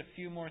just want to get a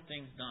few more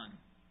things done?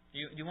 Do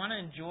you want to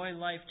enjoy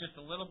life just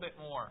a little bit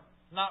more?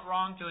 It's not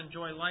wrong to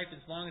enjoy life as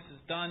long as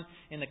it's done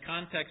in the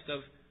context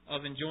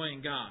of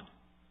enjoying God.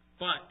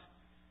 But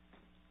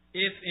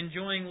if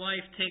enjoying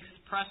life takes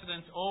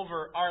precedence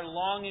over our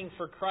longing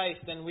for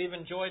Christ, then we've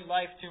enjoyed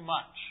life too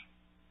much.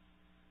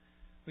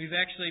 We've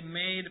actually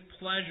made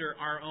pleasure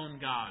our own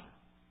God.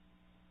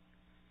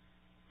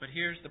 But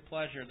here's the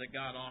pleasure that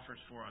God offers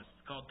for us.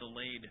 It's called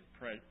delayed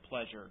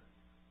pleasure.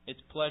 It's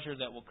pleasure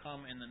that will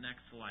come in the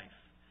next life.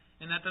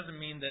 And that doesn't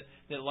mean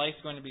that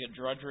life's going to be a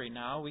drudgery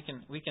now. We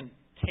can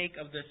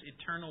take of this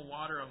eternal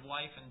water of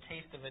life and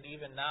taste of it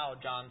even now,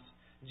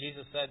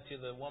 Jesus said to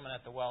the woman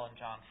at the well in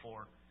John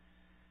 4.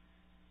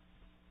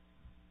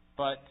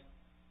 But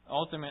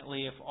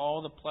ultimately, if all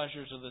the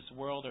pleasures of this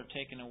world are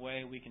taken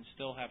away, we can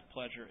still have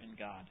pleasure in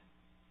God.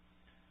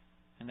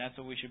 And that's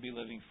what we should be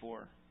living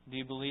for. Do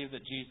you believe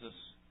that Jesus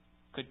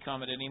could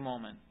come at any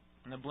moment,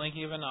 in the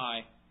blinking of an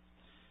eye,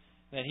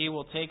 that He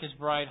will take His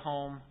bride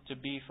home to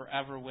be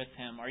forever with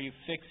Him? Are you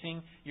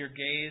fixing your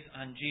gaze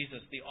on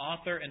Jesus, the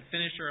author and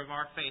finisher of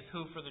our faith,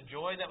 who for the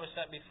joy that was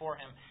set before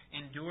Him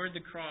endured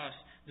the cross,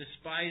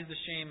 despised the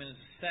shame, and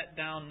is set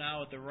down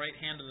now at the right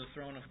hand of the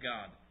throne of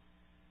God?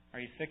 Are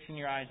you fixing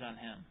your eyes on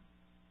Him?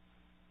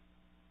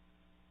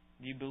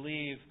 Do you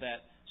believe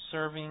that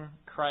serving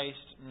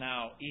Christ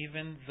now,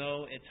 even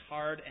though it's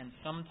hard and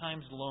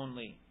sometimes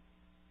lonely,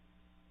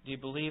 do you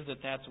believe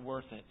that that's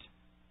worth it?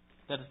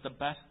 That it's the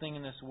best thing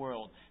in this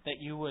world? That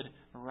you would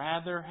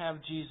rather have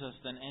Jesus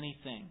than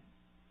anything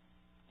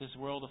this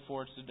world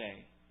affords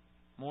today?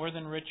 More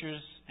than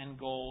riches and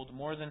gold,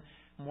 more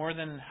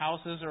than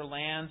houses or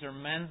lands or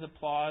men's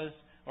applause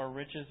or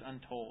riches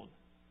untold.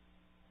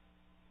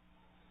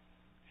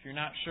 If you're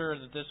not sure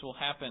that this will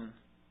happen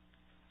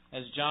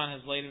as John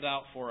has laid it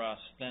out for us,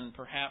 then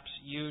perhaps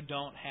you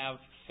don't have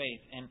faith.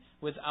 And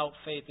without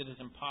faith it is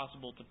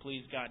impossible to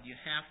please God. You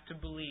have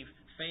to believe.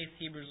 Faith,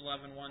 Hebrews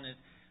 11:1, is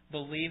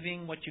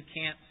believing what you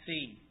can't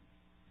see.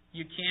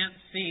 You can't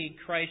see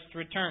Christ's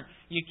return.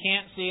 You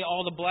can't see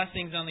all the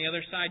blessings on the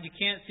other side. You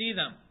can't see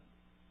them.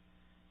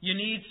 You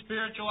need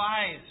spiritual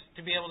eyes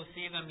to be able to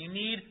see them. You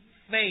need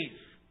faith.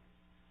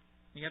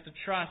 You have to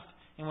trust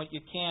in what you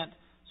can't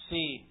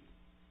see.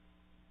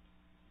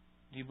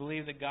 Do you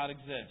believe that God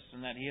exists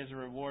and that He is a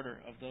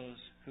rewarder of those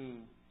who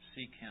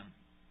seek Him?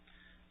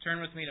 Turn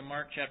with me to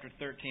Mark chapter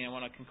 13. I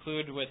want to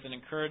conclude with an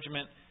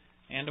encouragement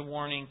and a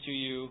warning to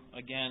you,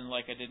 again,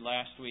 like I did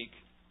last week,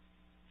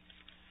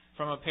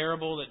 from a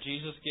parable that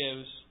Jesus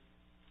gives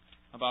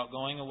about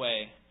going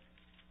away.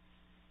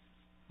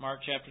 Mark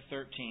chapter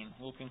 13.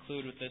 We'll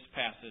conclude with this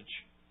passage.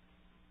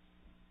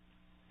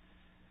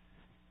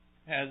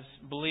 As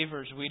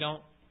believers, we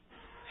don't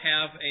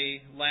have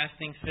a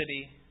lasting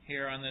city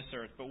here on this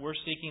earth, but we're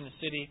seeking the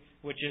city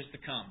which is to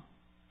come.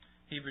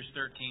 Hebrews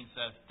 13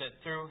 says that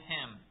through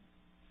Him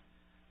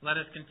let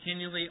us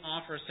continually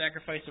offer a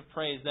sacrifice of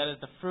praise, that is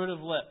the fruit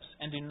of lips,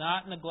 and do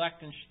not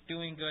neglect in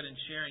doing good and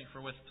sharing,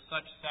 for with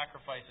such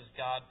sacrifices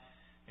God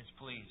is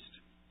pleased.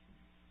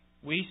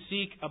 We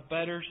seek a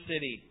better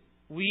city.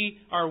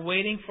 We are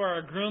waiting for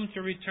our groom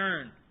to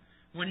return.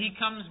 When He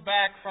comes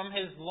back from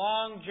His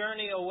long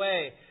journey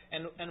away,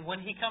 and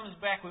when He comes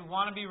back, we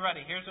want to be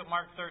ready. Here's what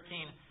Mark 13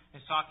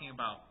 is talking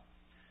about.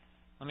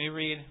 Let me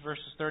read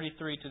verses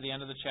 33 to the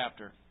end of the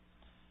chapter.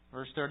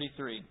 Verse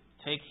 33.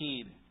 Take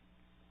heed.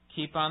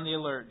 Keep on the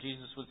alert,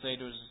 Jesus would say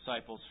to His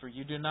disciples, for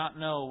you do not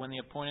know when the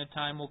appointed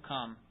time will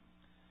come.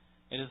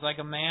 It is like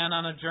a man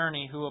on a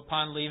journey who,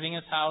 upon leaving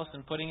his house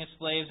and putting his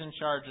slaves in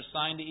charge,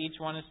 assigned to each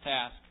one his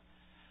task,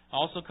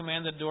 also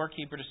command the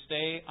doorkeeper to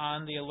stay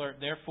on the alert.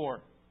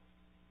 Therefore,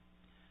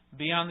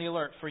 be on the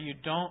alert, for you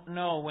don't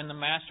know when the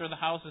master of the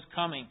house is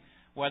coming,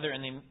 whether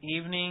in the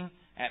evening,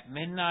 at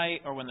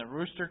midnight, or when the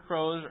rooster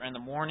crows, or in the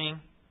morning,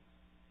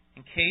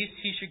 in case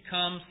He should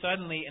come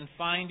suddenly and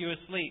find you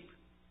asleep.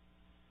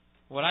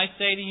 What I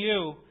say to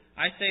you,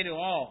 I say to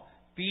all,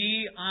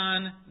 be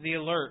on the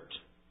alert.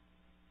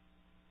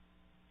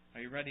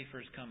 Are you ready for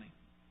His coming?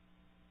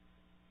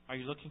 Are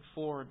you looking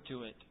forward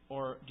to it?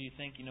 Or do you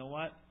think, you know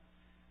what?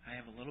 I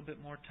have a little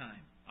bit more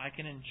time. I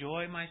can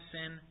enjoy my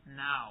sin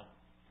now.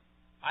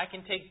 I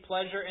can take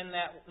pleasure in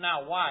that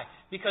now. Why?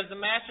 Because the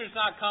Master's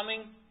not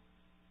coming.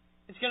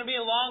 It's going to be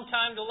a long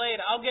time delayed.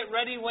 I'll get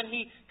ready when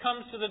He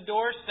comes to the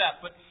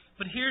doorstep.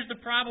 But here's the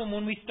problem.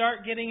 When we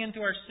start getting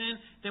into our sin,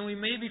 then we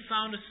may be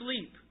found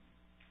asleep.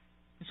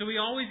 And so we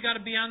always got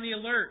to be on the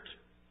alert.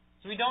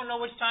 So we don't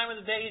know which time of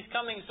the day He's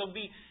coming. So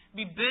be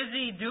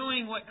busy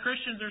doing what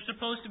Christians are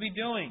supposed to be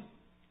doing.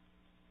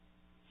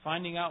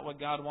 Finding out what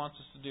God wants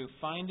us to do.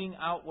 Finding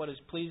out what is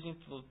pleasing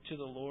to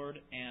the Lord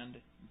and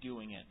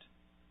doing it.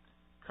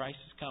 Christ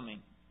is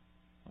coming.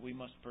 We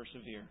must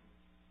persevere.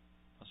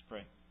 Let's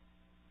pray.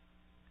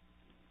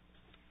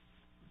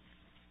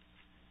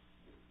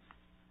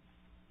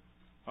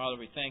 Father,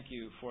 we thank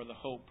you for the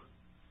hope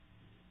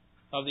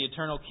of the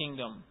eternal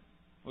kingdom,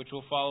 which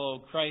will follow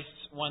Christ's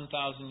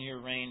 1,000-year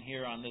reign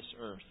here on this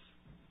earth.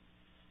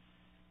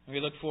 And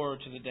we look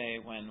forward to the day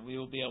when we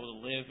will be able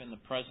to live in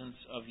the presence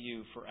of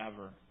you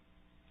forever,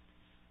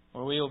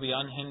 where we will be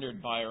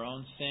unhindered by our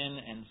own sin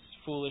and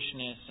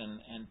foolishness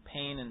and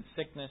pain and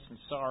sickness and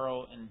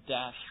sorrow and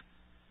death.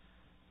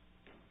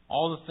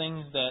 All the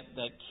things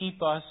that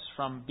keep us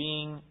from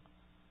being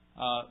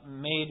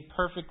made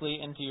perfectly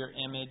into your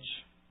image.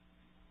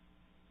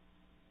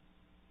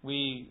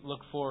 We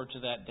look forward to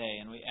that day,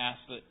 and we ask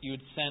that you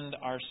would send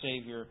our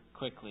Savior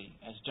quickly.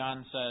 As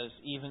John says,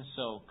 even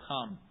so,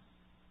 come,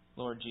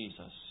 Lord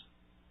Jesus.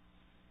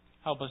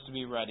 Help us to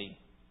be ready.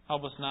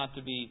 Help us not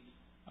to be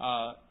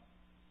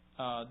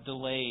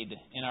delayed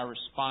in our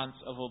response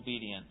of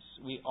obedience.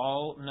 We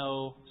all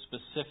know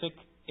specific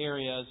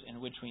areas in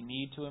which we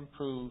need to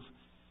improve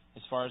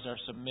as far as our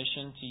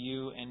submission to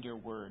you and your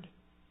word.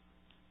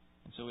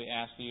 And so we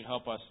ask that you'd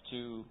help us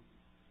to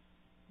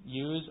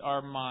use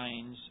our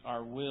minds,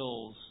 our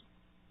wills,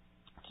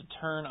 to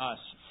turn us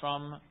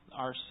from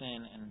our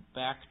sin and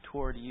back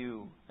toward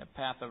you, the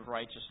path of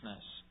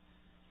righteousness.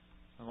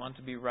 We want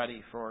to be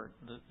ready for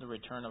the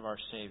return of our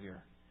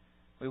Savior.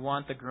 We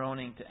want the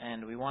groaning to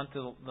end. We want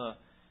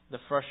the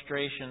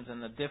frustrations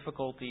and the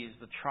difficulties,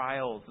 the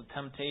trials, the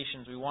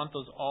temptations. We want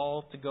those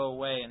all to go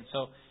away. And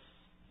so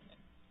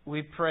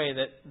we pray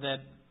that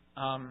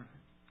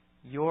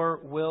your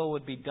will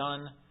would be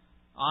done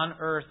on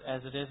earth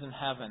as it is in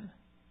heaven.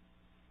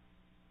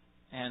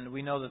 And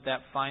we know that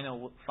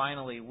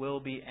finally will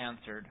be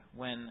answered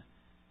when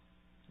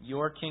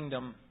your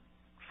kingdom,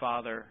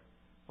 Father,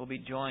 will be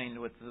joined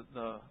with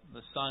the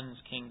Son's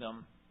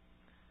kingdom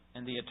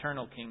and the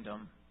eternal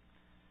kingdom.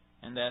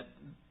 And that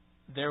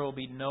there will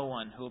be no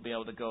one who will be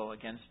able to go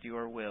against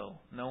your will.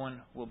 No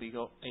one will be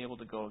able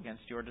to go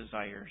against your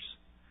desires.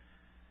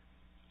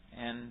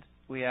 And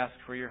we ask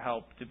for your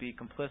help to be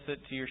complicit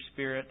to your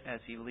Spirit as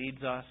He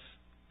leads us.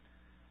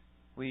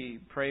 We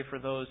pray for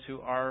those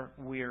who are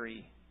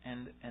weary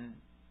and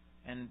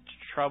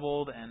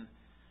troubled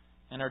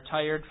and are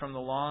tired from the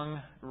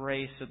long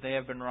race that they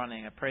have been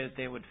running. I pray that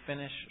they would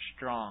finish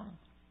strong,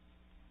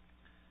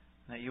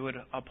 that you would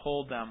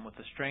uphold them with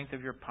the strength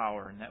of your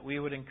power, and that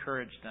we would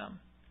encourage them.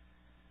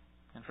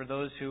 And for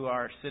those who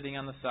are sitting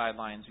on the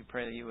sidelines, we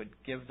pray that you would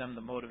give them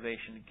the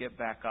motivation to get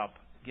back up,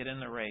 get in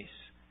the race,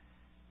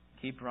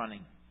 keep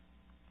running.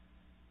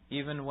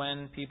 Even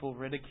when people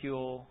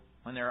ridicule,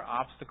 when there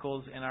are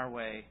obstacles in our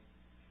way,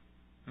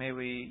 may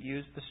we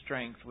use the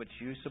strength which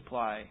you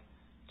supply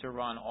to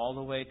run all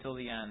the way till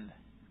the end.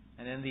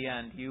 And in the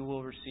end, you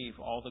will receive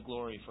all the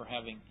glory for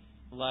having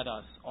led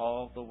us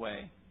all the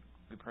way.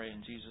 We pray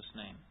in Jesus'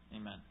 name.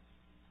 Amen.